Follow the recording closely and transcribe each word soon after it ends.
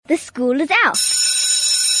The school is out,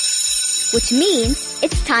 which means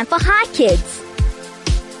it's time for Hi Kids.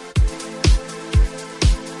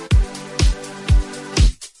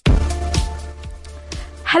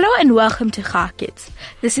 Hello and welcome to Hi Kids.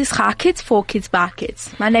 This is Hi Kids for Kids by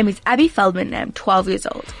Kids. My name is Abby Feldman and I'm 12 years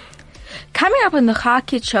old. Coming up on the Hi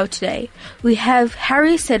Kids show today, we have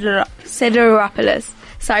Harry Sideropoulos.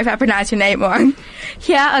 Sorry if I pronounced your name wrong.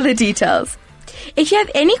 Here are the details. If you have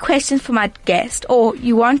any questions for my guest, or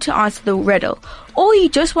you want to answer the riddle, or you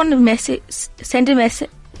just want to send a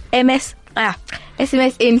SMS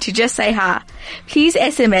in to just say hi, please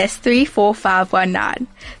SMS 34519.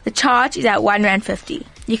 The charge is at R1.50.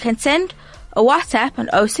 You can send a WhatsApp on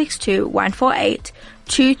 062 148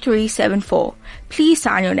 2374. Please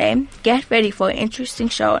sign your name. Get ready for an interesting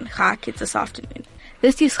show on Hi Kids this afternoon.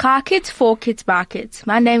 This is Hi Kids for Kids by Kids.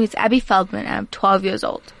 My name is Abby Feldman and I'm 12 years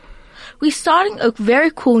old. We're starting a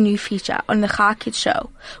very cool new feature on the Hi Kids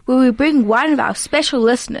show where we bring one of our special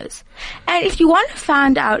listeners. And if you want to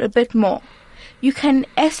find out a bit more, you can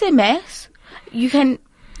SMS, you can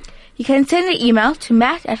send an email to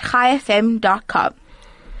matt@highfm.com.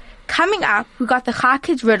 Coming up, we got the Hi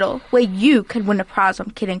Kids riddle where you can win a prize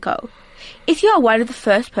from Kid & Co. if you are one of the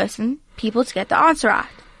first people to get the answer right.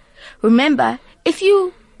 Remember, if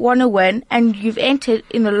you want to win and you've entered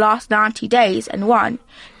in the last 90 days and won, you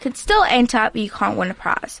can still enter but you can't win a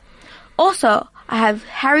prize. Also, I have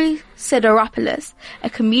Harry Sideropoulos, a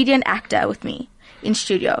comedian actor, with me in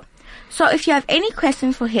studio. So if you have any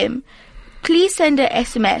questions for him, please send an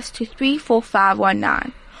SMS to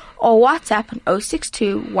 34519 or WhatsApp on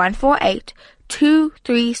 062 148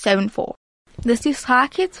 2374. This is Hi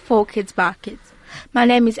Kids for Kids by Kids. My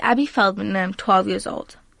name is Abby Feldman and I'm 12 years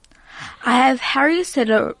old. I have Harry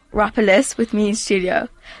Sideropoulos with me in studio,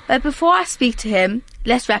 but before I speak to him,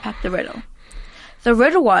 let's wrap up the riddle. The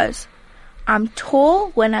riddle was, I'm tall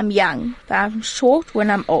when I'm young, but I'm short when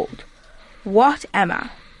I'm old. What am I?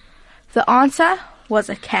 The answer was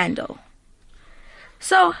a candle.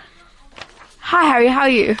 So, hi Harry, how are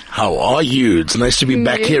you? How are you? It's nice to be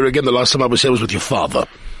back here again. The last time I was here was with your father.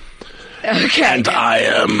 Okay. And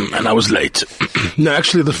I was late. No,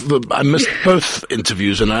 actually, I missed both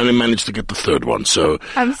interviews, and I only managed to get the third one. So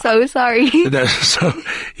I'm so sorry. So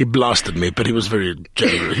he blasted me, but he was very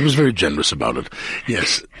generous. He was very generous about it.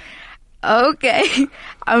 Yes. Okay.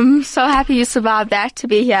 I'm so happy you survived that to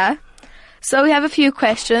be here. So we have a few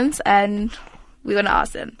questions, and we're going to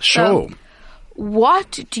ask them. Sure. So,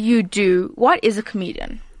 what do you do? What is a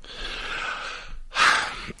comedian?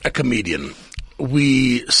 A comedian.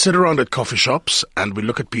 We sit around at coffee shops and we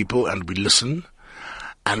look at people and we listen,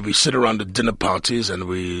 and we sit around at dinner parties and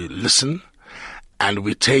we listen, and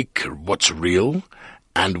we take what's real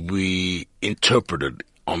and we interpret it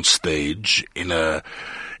on stage in a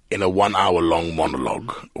 1 hour long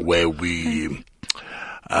monologue where we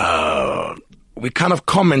kind of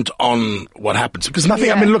comment on what happens, because nothing.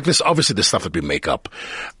 Yeah. I mean, look, there's stuff that we make up,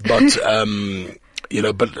 but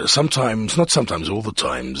but sometimes, not sometimes, all the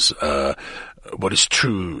times, what is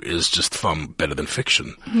true is just far better than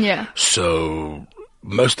fiction. Yeah. So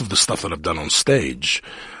most of the stuff that I've done on stage,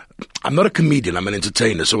 I'm not a comedian, I'm an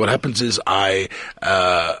entertainer. So what happens is my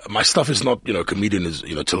stuff is not, a comedian is,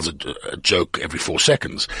 tells a joke every 4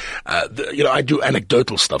 seconds. I do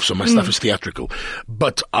anecdotal stuff, so my stuff is theatrical.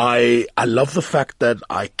 But I love the fact that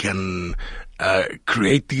I can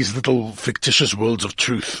create these little fictitious worlds of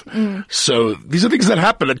truth. So these are things that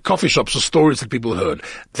happen at coffee shops or stories that people heard.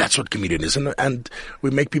 That's what comedian is. And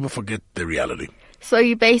we make people forget their reality. So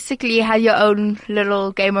you basically had your own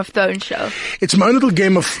little Game of Thrones show. It's my own little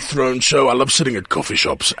Game of Thrones show. I love sitting at coffee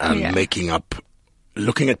shops and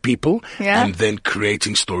looking at people and then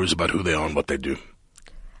creating stories about who they are and what they do.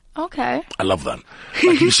 Okay. I love that.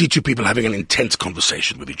 Like you see two people having an intense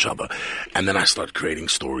conversation with each other, and then I start creating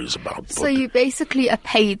stories about... So you're basically a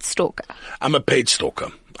paid stalker. I'm a paid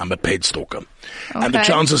stalker. Okay. And the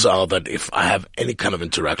chances are that if I have any kind of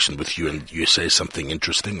interaction with you and you say something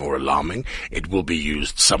interesting or alarming, it will be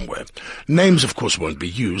used somewhere. Names, of course, won't be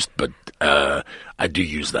used, but I do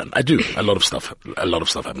use that. I do. A lot of stuff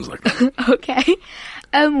happens like that. Okay.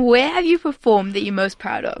 Where have you performed that you're most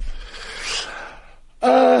proud of?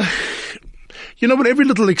 But every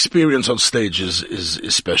little experience on stage is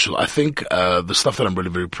special. I think the stuff that I'm really,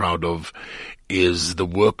 very proud of is the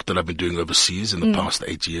work that I've been doing overseas in the past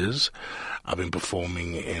 8 years. I've been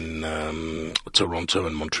performing in Toronto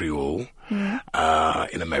and Montreal,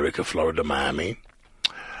 in America, Florida, Miami,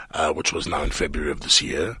 which was now in February of this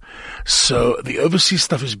year. So the overseas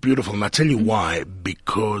stuff is beautiful, and I tell you why,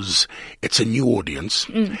 because it's a new audience,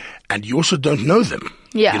 and you also don't know them.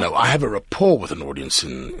 Yeah. You know, I have a rapport with an audience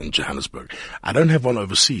in Johannesburg. I don't have one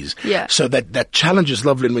overseas. Yeah. So that challenge is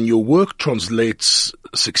lovely. And when your work translates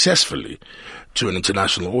successfully to an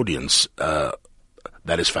international audience,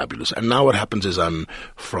 that is fabulous. And now what happens is I'm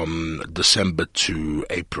from December to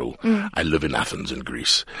April. I live in Athens in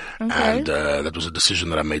Greece. Okay. And that was a decision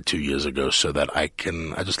that I made 2 years ago so that I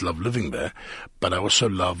just love living there. But I also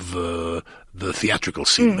love the theatrical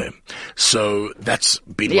scene there. So that's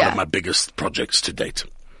been one of my biggest projects to date.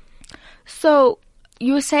 So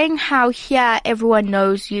you were saying how here everyone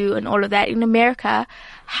knows you and all of that. In America,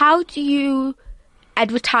 how do you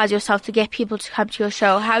advertise yourself to get people to come to your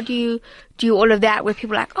show? How do you do all of that where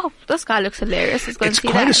people are like, oh, this guy looks hilarious, let's go and see that?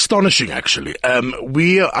 It's quite astonishing, actually.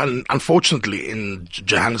 We are, unfortunately, in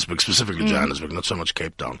Johannesburg, specifically Johannesburg, not so much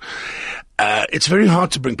Cape Town, it's very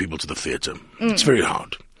hard to bring people to the theatre. It's very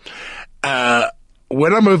hard.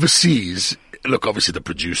 When I'm overseas, look, obviously the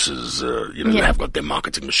producers, they have got their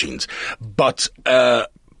marketing machines, but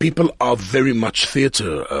people are very much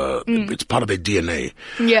theatre. It's part of their DNA,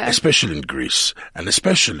 especially in Greece and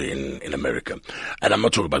especially in America. And I'm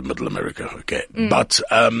not talking about Middle America, okay? But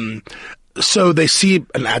so they see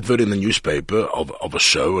an advert in the newspaper of a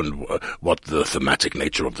show and what the thematic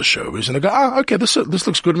nature of the show is, and they go, okay, this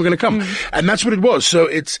looks good, we're going to come. And that's what it was. So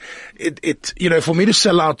it for me to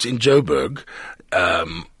sell out in Joburg,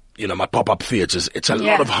 my pop-up theatres, it's a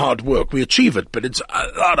lot of hard work. We achieve it, but it's a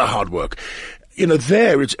lot of hard work.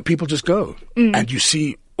 There, people just go. And you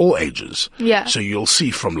see all ages. Yeah. So you'll see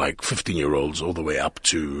from like 15-year-olds all the way up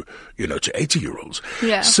to 80-year-olds.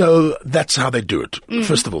 Yeah. So that's how they do it.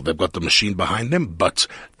 First of all, they've got the machine behind them, but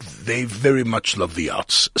they very much love the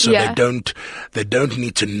arts. So they don't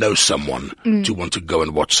need to know someone to want to go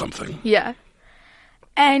and watch something. Yeah.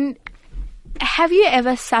 And have you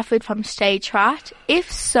ever suffered from stage fright?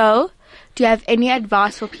 If so, do you have any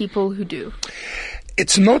advice for people who do?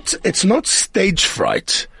 It's not stage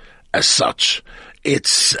fright as such.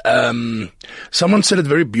 It's someone said it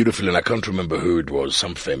very beautifully, and I can't remember who it was,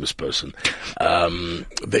 some famous person.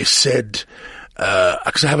 They said,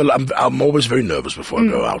 because I'm always very nervous before I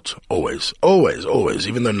go out. Always.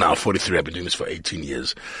 Even though now 43, I've been doing this for 18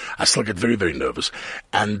 years, I still get very, very nervous.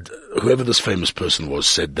 And whoever this famous person was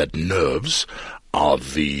said that nerves are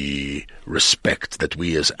the respect that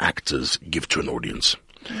we as actors give to an audience.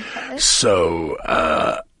 Okay. So,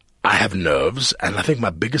 I have nerves, and I think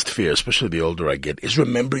my biggest fear, especially the older I get, is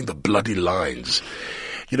remembering the bloody lines.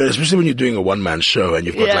 Especially when you're doing a one-man show and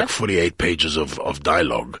you've got like 48 pages of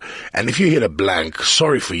dialogue. And if you hit a blank,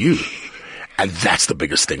 sorry for you. And that's the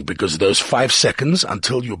biggest thing, because those 5 seconds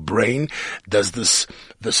until your brain does this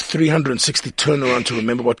 360 turnaround to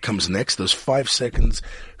remember what comes next, those 5 seconds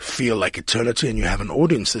feel like eternity, and you have an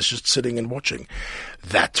audience that's just sitting and watching.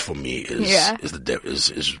 That for me is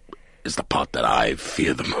the part that I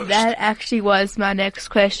fear the most. That actually was my next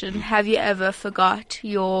question. Have you ever forgot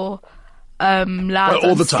your lines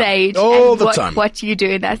all the on time. stage? All the time. What do you do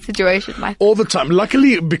in that situation? All the time.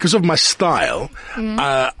 Luckily, because of my style,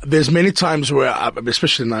 there's many times where,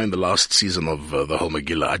 especially now in the last season of the whole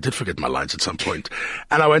Megillah, I did forget my lines at some point.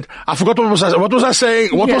 And I went, I forgot what was I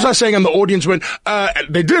saying? What was I saying? And the audience went,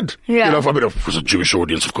 they did. Yeah. It was a Jewish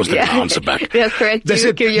audience, of course they didn't answer back. That's correct. They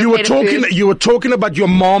said, you were talking about your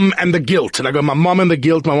mom and the guilt. And I go, my mom and the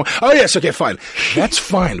guilt, my mom. Oh yes, okay, fine. That's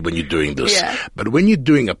fine when you're doing this. Yeah. But when you're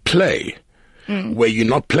doing a play, where you're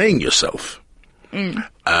not playing yourself,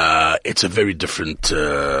 it's a very different,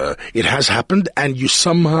 it has happened, and you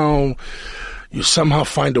somehow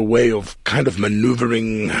find a way of kind of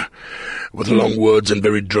maneuvering with long words and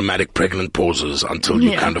very dramatic pregnant pauses until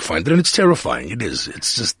you kind of find it. And it's terrifying. It is.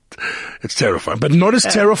 It's terrifying, but not as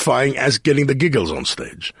terrifying as getting the giggles on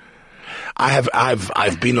stage. I've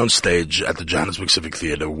been on stage at the Johannesburg Civic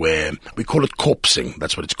Theatre where we call it corpsing.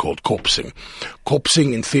 That's what it's called, corpsing.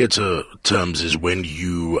 Corpsing in theatre terms is when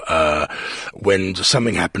when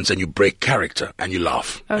something happens and you break character and you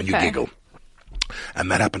laugh and you giggle. And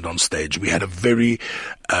that happened on stage. We had a very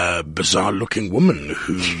bizarre-looking woman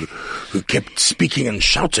who kept speaking and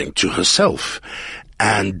shouting to herself.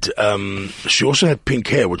 And she also had pink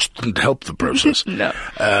hair, which didn't help the process. No.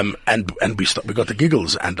 And we got the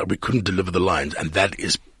giggles, and we couldn't deliver the lines. And that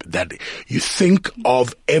you think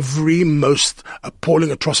of every most appalling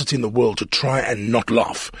atrocity in the world to try and not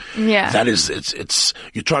laugh. Yeah. That is, it's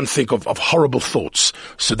you try and think of horrible thoughts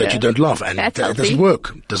so that you don't laugh, and it doesn't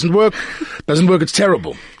work. Doesn't work. It's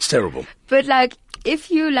terrible. It's terrible. But if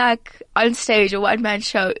you on stage a one-man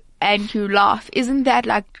show and you laugh, isn't that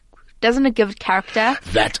doesn't it give it character?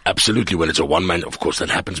 That absolutely, when it's a one-man, of course that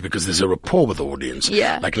happens because there's a rapport with the audience.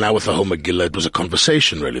 Yeah. Like now with the whole Megillah, it was a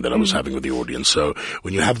conversation really that I was having with the audience. So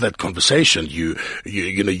when you have that conversation,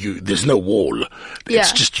 there's no wall.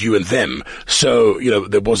 It's just you and them. So,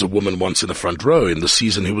 there was a woman once in the front row in the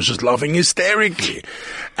season who was just laughing hysterically.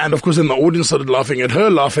 And of course then the audience started laughing at her,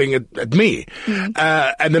 laughing at me.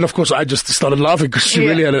 And then of course I just started laughing because she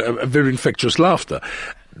really had a very infectious laughter.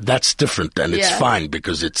 That's different, and it's fine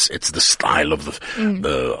because it's the style of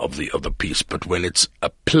the piece. But when it's a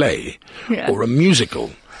play or a musical,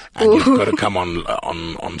 and you've got to come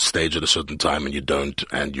on stage at a certain time, and you don't,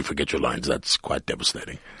 and you forget your lines, that's quite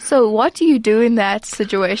devastating. So, what do you do in that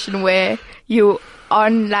situation where you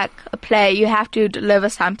on like a play, you have to deliver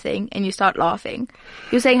something, and you start laughing?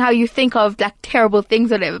 You're saying how you think of like terrible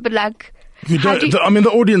things or whatever, but like you don't. The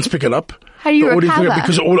audience pick it up. How do you recover?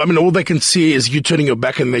 Because all they can see is you turning your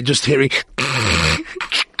back and they're just hearing.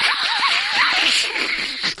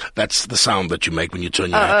 That's the sound that you make when you turn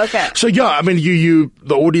your head. Okay. So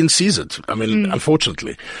the audience sees it.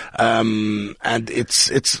 Unfortunately, and it's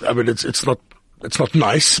not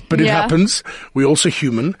nice, but it happens. We're also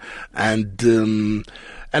human, and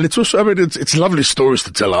it's also it's lovely stories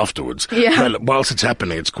to tell afterwards. Yeah. Whilst it's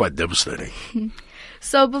happening, it's quite devastating.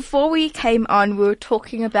 So before we came on, we were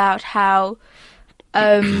talking about how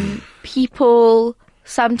people,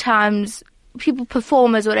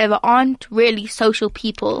 performers, whatever, aren't really social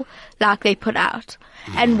people like they put out.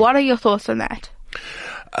 And what are your thoughts on that?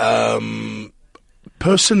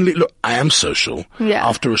 Personally, look, I am social. Yeah.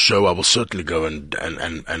 After a show, I will certainly go and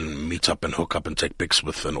meet up and hook up and take pics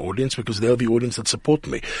with an audience because they're the audience that support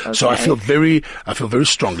me. Okay. So I feel very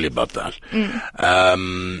strongly about that.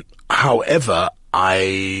 However,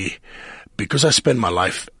 because I spend my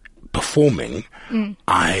life performing, in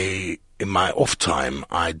my off time,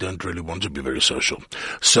 I don't really want to be very social.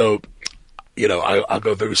 So, I'll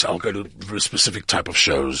go to very specific type of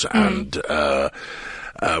shows and,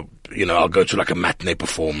 I'll go to like a matinee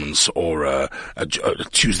performance or a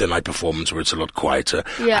Tuesday night performance where it's a lot quieter.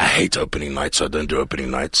 Yeah. I hate opening nights, so I don't do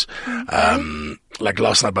opening nights. Okay. Like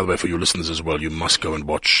last night, by the way, for your listeners as well, you must go and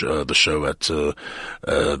watch the show at the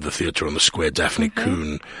theatre on the square, Daphne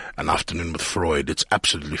Kuhn, An Afternoon with Freud. It's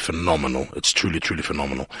absolutely phenomenal. It's truly, truly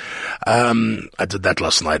phenomenal. I did that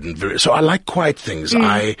last night, so I like quiet things.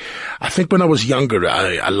 I think when I was younger,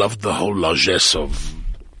 I loved the whole largesse of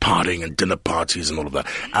partying and dinner parties and all of that.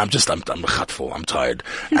 I'm chatful. I'm tired,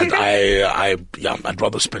 and I'd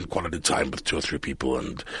rather spend quality time with 2 or 3 people,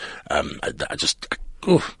 and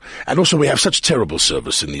and also we have such terrible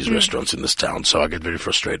service in these restaurants in this town, so I get very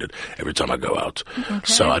frustrated every time I go out. Okay.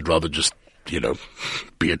 So I'd rather just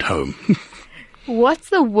be at home. What's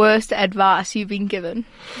the worst advice you've been given?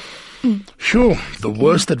 Sure, the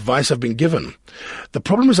worst advice I've been given. The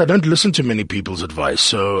problem is I don't listen to many people's advice,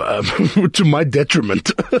 so to my detriment.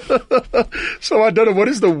 So I don't know, what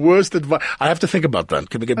is the worst advice? I have to think about that.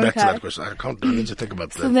 Can we get back to that question? I need to think about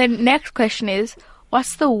that. So the next question is,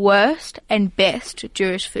 what's the worst and best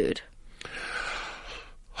Jewish food?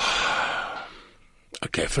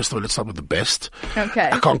 Okay, first of all, let's start with the best. Okay.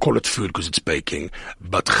 I can't call it food because it's baking,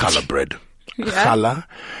 but challah bread. Yeah. Challah,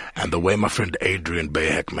 and the way my friend Adrian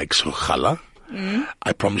Bayhek makes her challah,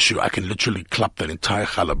 I promise you, I can literally clap that entire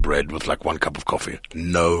challah bread with like 1 cup of coffee.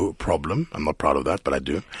 No problem. I'm not proud of that, but I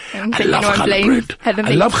do. I love challah bread.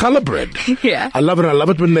 I love challah bread. Yeah. I love it. I love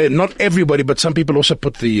it when not everybody, but some people also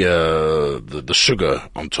put the sugar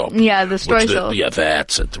on top. Yeah, the streusel. Yeah,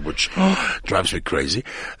 that's it, which drives me crazy.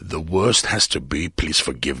 The worst has to be, please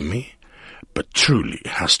forgive me, but truly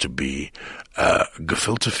has to be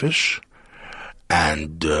gefilte fish.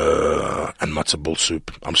 And matzo ball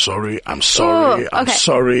soup. I'm sorry. I'm sorry. I'm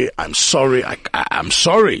sorry. I'm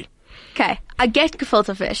sorry. Okay, I get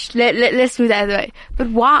gefilte fish. Let's move that out of the way. But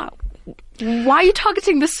why? Why are you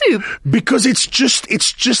targeting the soup? Because it's just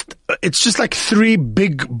like 3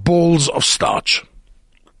 big balls of starch.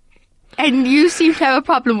 And you seem to have a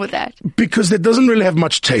problem with that. Because it doesn't really have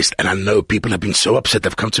much taste. And I know people have been so upset.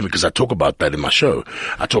 They've come to me because I talk about that in my show.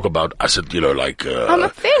 I said, I'm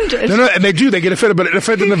offended. No, and they do. They get offended, but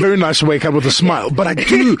offended in a very nice way, come with a smile. But I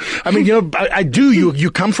do. I mean, I do.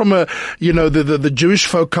 You come from the Jewish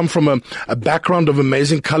folk come from a background of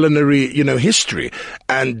amazing culinary, history.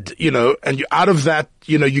 And, and you out of that,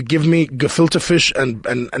 you give me gefilte fish and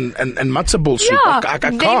matzo ball soup. Yeah, I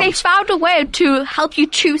can't. They found a way to help you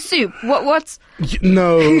chew soup. What's...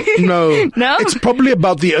 No. No? It's probably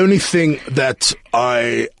about the only thing that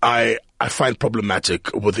I find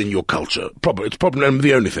problematic within your culture. It's probably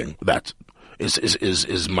the only thing that is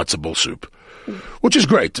matzo ball soup. Which is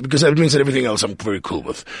great, because that means that everything else I'm very cool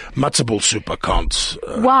with. Matzo ball soup I can't.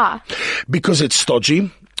 Why? Because it's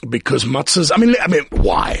stodgy. Because matzahs, I mean,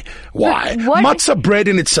 why? Why? What? Matzah bread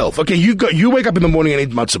in itself. Okay, you wake up in the morning and eat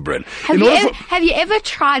matzah bread. Have you ever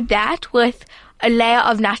tried that with a layer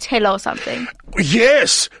of Nutella or something?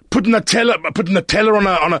 Yes, put Nutella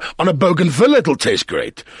on a bougainvillea, it'll taste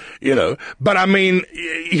great, you know. But I mean,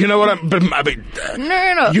 you know what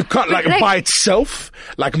No. You can't by itself,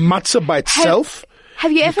 like matzah by itself.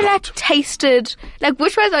 Have you ever tasted,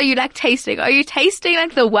 which ones are you tasting? Are you tasting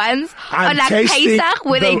the ones on Pesach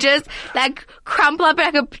where they just crumple up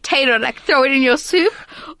like a potato and throw it in your soup?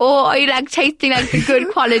 Or are you tasting the good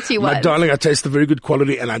quality ones? My darling, I taste the very good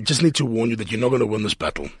quality, and I just need to warn you that you're not going to win this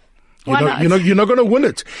battle. Why not? You're not going to win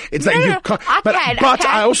it. It's you can't. But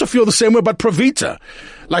I also feel the same way about Provita.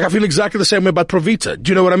 I feel exactly the same way about Provita. Do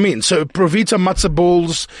you know what I mean? So Provita, matzah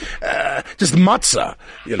balls, just matzah.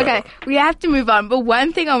 You know. Okay, we have to move on. But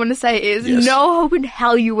one thing I want to say is, no hope in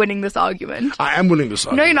hell you winning this argument. I am winning this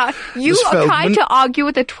argument. No, you're not. You are trying to argue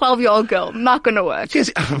with a 12-year-old girl. Not going to work. Yes.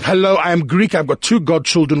 Hello, I am Greek. I've got 2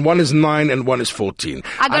 godchildren. One is 9 and one is 14.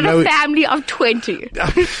 I got a family of 20.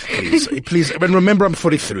 Please. But remember, I'm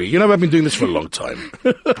 43. You know, I've been doing this for a long time.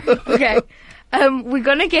 Okay. We're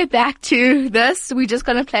going to get back to this. We're just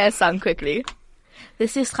going to play a song quickly.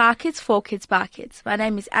 This is Ra Kids, 4 Kids, by Kids. My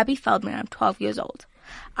name is Abby Feldman. I'm 12 years old.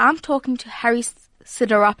 I'm talking to Harry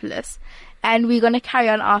Sideropoulos, and we're going to carry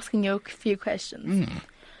on asking you a few questions.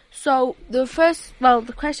 So the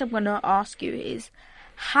question I'm going to ask you is,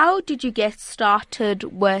 how did you get started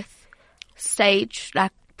with stage,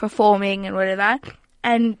 performing and whatever?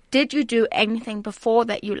 And did you do anything before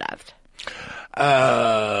that you loved?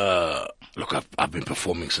 Look, I've been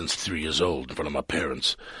performing since 3 years old in front of my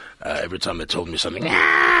parents. Every time they told me something,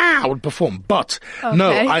 I would perform. But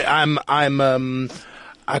no, I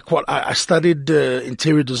studied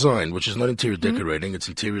interior design, which is not interior decorating; it's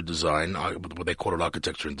interior design. What they call it,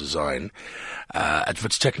 architecture and design, at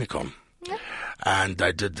Wits Technikon. Yeah. And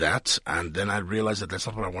I did that, and then I realized that that's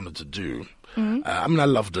not what I wanted to do. I mean, I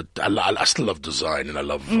loved it. I still love design, and I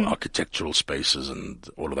love architectural spaces and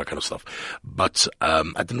all of that kind of stuff. But I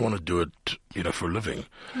didn't want to do it, for a living.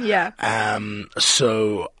 Yeah.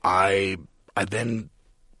 So I then,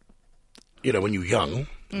 when you're young,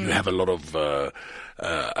 you have a lot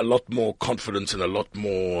more confidence and you're a lot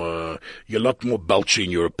more belchy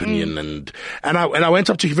in your opinion, and I went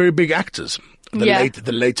up to very big actors.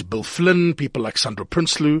 The late Bill Flynn, people like Sandra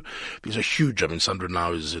Prinsloo. These are huge. I mean, Sandra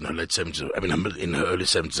now is in her late 70s. I mean, in her early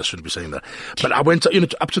 70s. I shouldn't be saying that. But I went,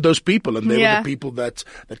 up to those people, and they were the people that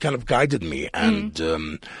kind of guided me. And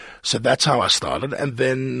so that's how I started. And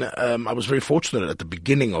then I was very fortunate at the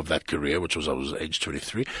beginning of that career, which was I was age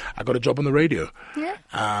 23. I got a job on the radio. Yeah.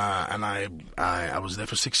 And I was there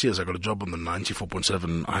for 6 years. I got a job on the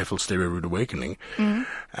 94.7 Highfield Stereo Rude Awakening.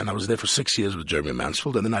 And I was there for 6 years with Jeremy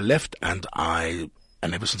Mansfield. And then I left, and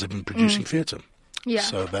ever since I've been producing theatre. Yeah.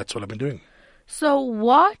 So that's what I've been doing. So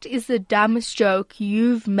what is the dumbest joke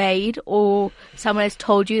you've made or someone has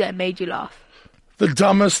told you that made you laugh? The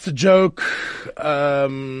dumbest joke,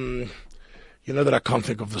 that I can't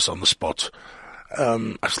think of this on the spot.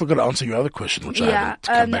 I've still got to answer your other question, which I haven't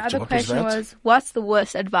come back to. The other question was, what's the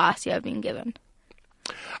worst advice you have been given?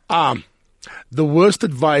 The worst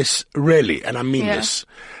advice, really, and I mean this,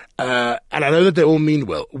 and I know that they all mean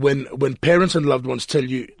well, when parents and loved ones tell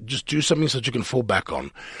you, just do something so that you can fall back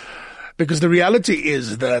on. Because the reality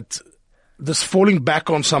is that this falling back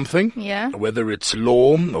on something, whether it's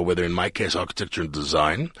law or whether in my case architecture and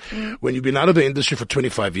design, when you've been out of the industry for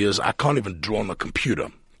 25 years, I can't even draw on a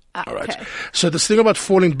computer. All right. Okay. So this thing about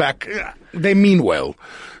falling back, they mean well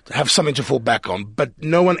to have something to fall back on, but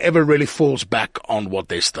no one ever really falls back on what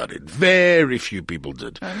they studied. Very few people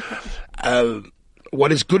did. Okay.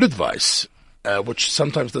 What is good advice, which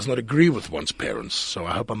sometimes does not agree with one's parents, so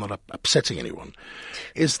I hope I'm not upsetting anyone,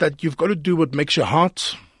 is that you've got to do what makes your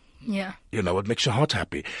heart, what makes your heart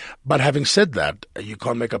happy. But having said that, you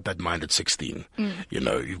can't make up that mind at 16.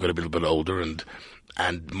 You've got to be a little bit older, and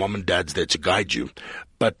mom and dad's there to guide you.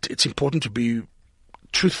 But it's important to be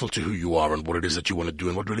truthful to who you are and what it is that you want to do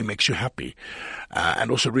and what really makes you happy. And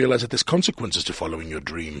also realize that there's consequences to following your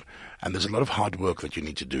dream, and there's a lot of hard work that you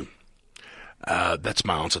need to do. That's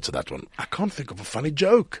my answer to that one. I can't think of a funny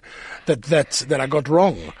joke that I got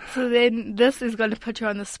wrong. So then this is going to put you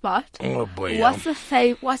on the spot. Oh boy.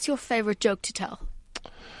 What's your favorite joke to tell?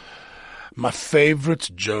 My favorite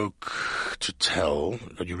joke to tell,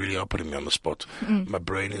 you really are putting me on the spot. My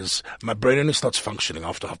brain only starts functioning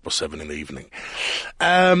after 7:30 in the evening.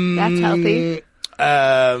 That's healthy.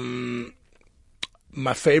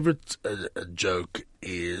 My favorite joke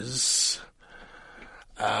is,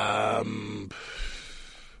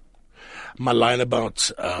 My line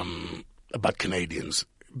about Canadians.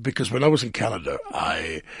 Because when I was in Canada,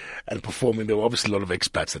 and performing, there were obviously a lot of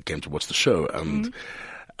expats that came to watch the show, and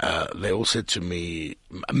they all said to me,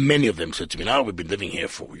 many of them said to me, now we've been living here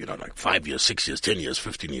for, like 5 years, 6 years, 10 years,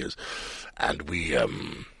 15 years, and we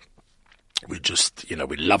just,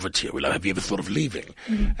 we love it here. Have you ever thought of leaving?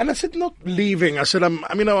 And I said, not leaving. I said, I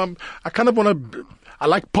kind of want to, I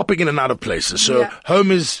like popping in and out of places. So home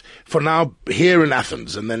is for now here in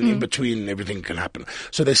Athens, and then in between everything can happen.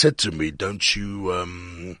 So they said to me, don't you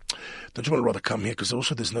want to rather come here? Because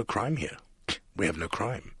also there's no crime here. We have no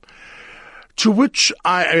crime. To which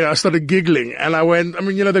I started giggling, and I went,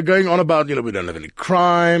 they're going on about, we don't have any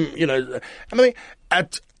crime,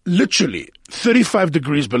 at literally 35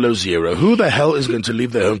 degrees below zero, who the hell is going to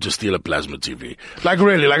leave their home to steal a plasma TV? Like,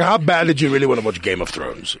 really, how bad did you really want to watch Game of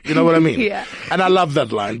Thrones? You know what I mean? Yeah. And I love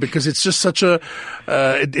that line because it's just such a,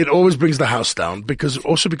 it always brings the house down because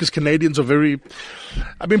Canadians are very,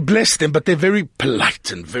 bless them, but they're very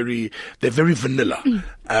polite and they're very vanilla,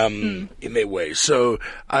 in their way. So,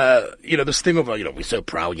 this thing of, we're so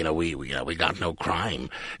proud, we got no crime.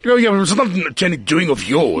 It's not any doing of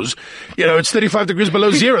yours. It's 35 degrees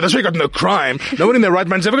below zero. That's why you got no crime. No one in their right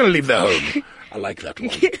mind is ever going to leave their home. I like that one.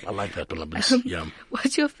 I like that one. Yeah.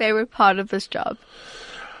 What's your favorite part of this job?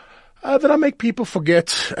 That I make people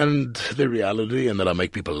forget and their reality, and that I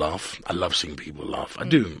make people laugh. I love seeing people laugh. I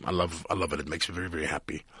do. I love it. It makes me very, very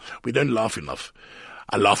happy. We don't laugh enough.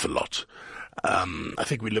 I laugh a lot. I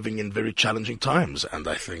think we're living in very challenging times, and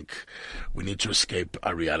I think we need to escape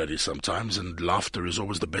our reality sometimes, and laughter is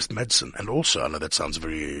always the best medicine. And also, I know that sounds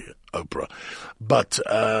very Oprah, but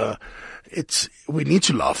we need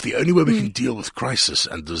to laugh. The only way we can deal with crisis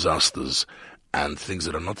and disasters and things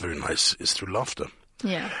that are not very nice is through laughter.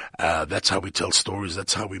 Yeah. That's how we tell stories.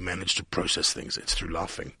 That's how we manage to process things. It's through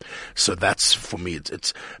laughing. So that's, for me,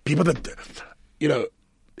 it's people that,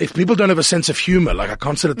 if people don't have a sense of humor, I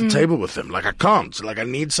can't sit at the table with them. I can't. I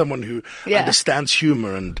need someone who understands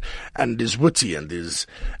humor and is witty and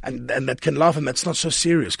that can laugh, and that's not so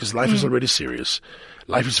serious, because life is already serious.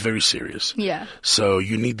 Life is very serious. Yeah. So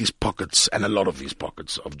you need these pockets, and a lot of these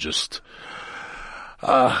pockets of just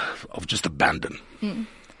abandon.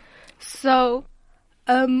 So,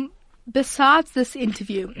 besides this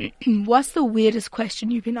interview, what's the weirdest question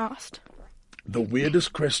you've been asked? The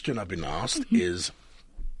weirdest question I've been asked is,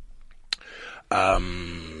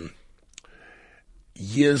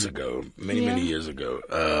 years ago, many years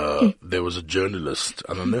ago, there was a journalist,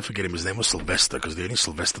 and I'll never forget him. His name was Sylvester, because the only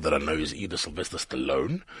Sylvester that I know is either Sylvester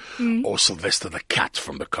Stallone or Sylvester the cat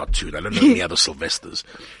from the cartoon. I don't know any other Sylvesters.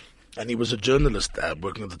 And he was a journalist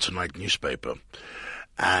working at the Tonight newspaper.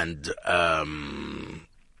 And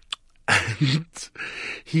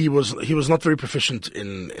he was not very proficient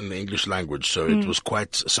in the English language, so it was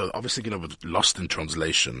quite, so obviously, with lost in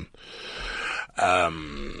translation.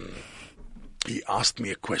 He asked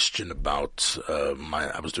me a question about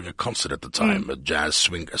I was doing a concert at the time, a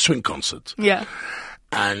swing concert. Yeah.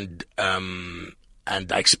 And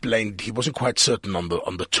I explained he wasn't quite certain on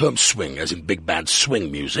the term swing, as in big band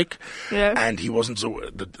swing music. Yeah. And he wasn't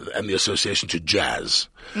and the association to jazz.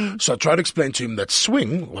 So I tried to explain to him that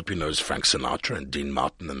swing, what we know as Frank Sinatra and Dean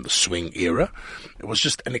Martin and the swing era, it was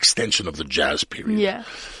just an extension of the jazz period. Yeah.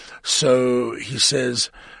 So he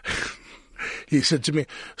said to me,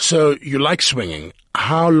 so you like swinging.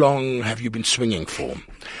 How long have you been swinging for?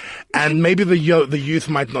 And maybe the youth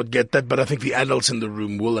might not get that, but I think the adults in the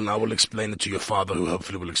room will, and I will explain it to your father, who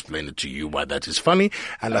hopefully will explain it to you why that is funny.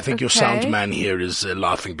 And I think your sound man here is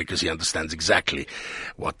laughing because he understands exactly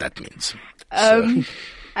what that means.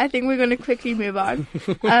 I think we're going to quickly move on.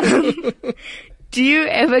 Do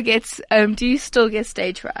you still get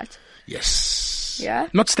stage fright? Yes. Yeah?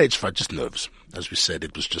 Not stage fright, just nerves. As we said,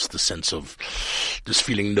 it was just the sense of just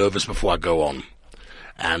feeling nervous before I go on.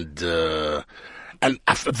 And the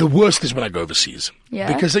worst is when I go overseas.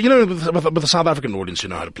 Yeah. Because, with the South African audience, you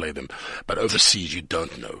know how to play them. But overseas, you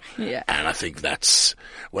don't know. Yeah. And I think that's,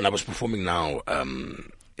 when I was performing now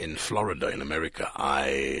in Florida, in America,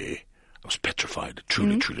 I was petrified.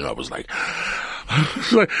 Truly. I was like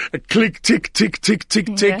a click, tick, tick, tick,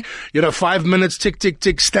 tick, tick. 5 minutes, tick, tick,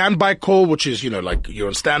 tick. Standby call, which is, you're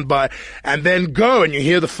on standby. And then go, and you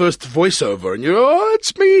hear the first voiceover, and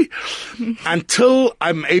it's me. Until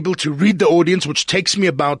I'm able to read the audience, which takes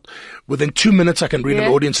me within 2 minutes, I can read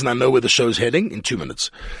an audience, and I know where the show's heading in 2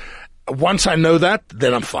 minutes. Once I know that,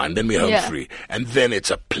 then I'm fine. Then we're home Yeah. free. And then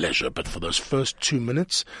it's a pleasure. But for those first 2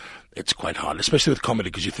 minutes, it's quite hard, especially with comedy,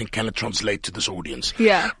 because you think, can it translate to this audience?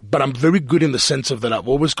 Yeah. But I'm very good in the sense of that I've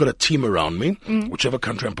always got a team around me, whichever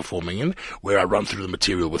country I'm performing in, where I run through the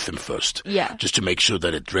material with them first. Yeah. Just to make sure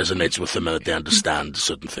that it resonates with them and that they understand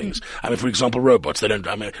certain things. I mean, for example, robots.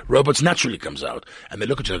 Robots naturally comes out and they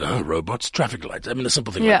look at you and go, oh, robots, traffic lights. I mean, a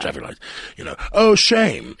simple thing Yeah. like traffic lights. Oh,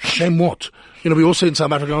 shame. Shame what? We all say in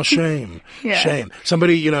South Africa, oh, shame. Yeah. Shame.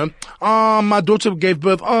 Somebody, my daughter gave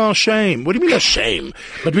birth. Oh, shame. What do you mean, a shame?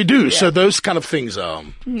 But we do. So those kind of things are.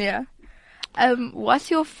 Yeah.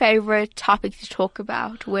 What's your favorite topic to talk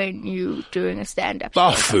about when you're doing a stand-up show?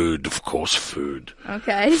 Oh, food. Of course, food.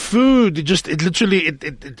 Okay. Food. It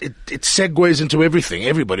segues into everything.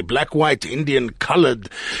 Everybody. Black, white, Indian,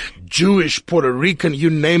 colored, Jewish, Puerto Rican,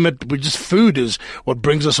 you name it. Food is what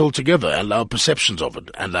brings us all together, and our perceptions of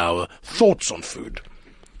it and our thoughts on food.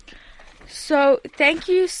 So, thank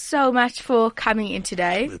you so much for coming in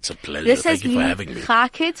today. It's a pleasure. This Thank has you for been having me. Chai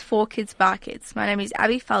Kids, for Kids, by Kids. My name is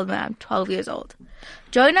Abby Feldman. I'm 12 years old.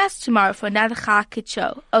 Join us tomorrow for another Chai Kids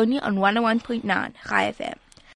show, only on 101.9 Chai FM.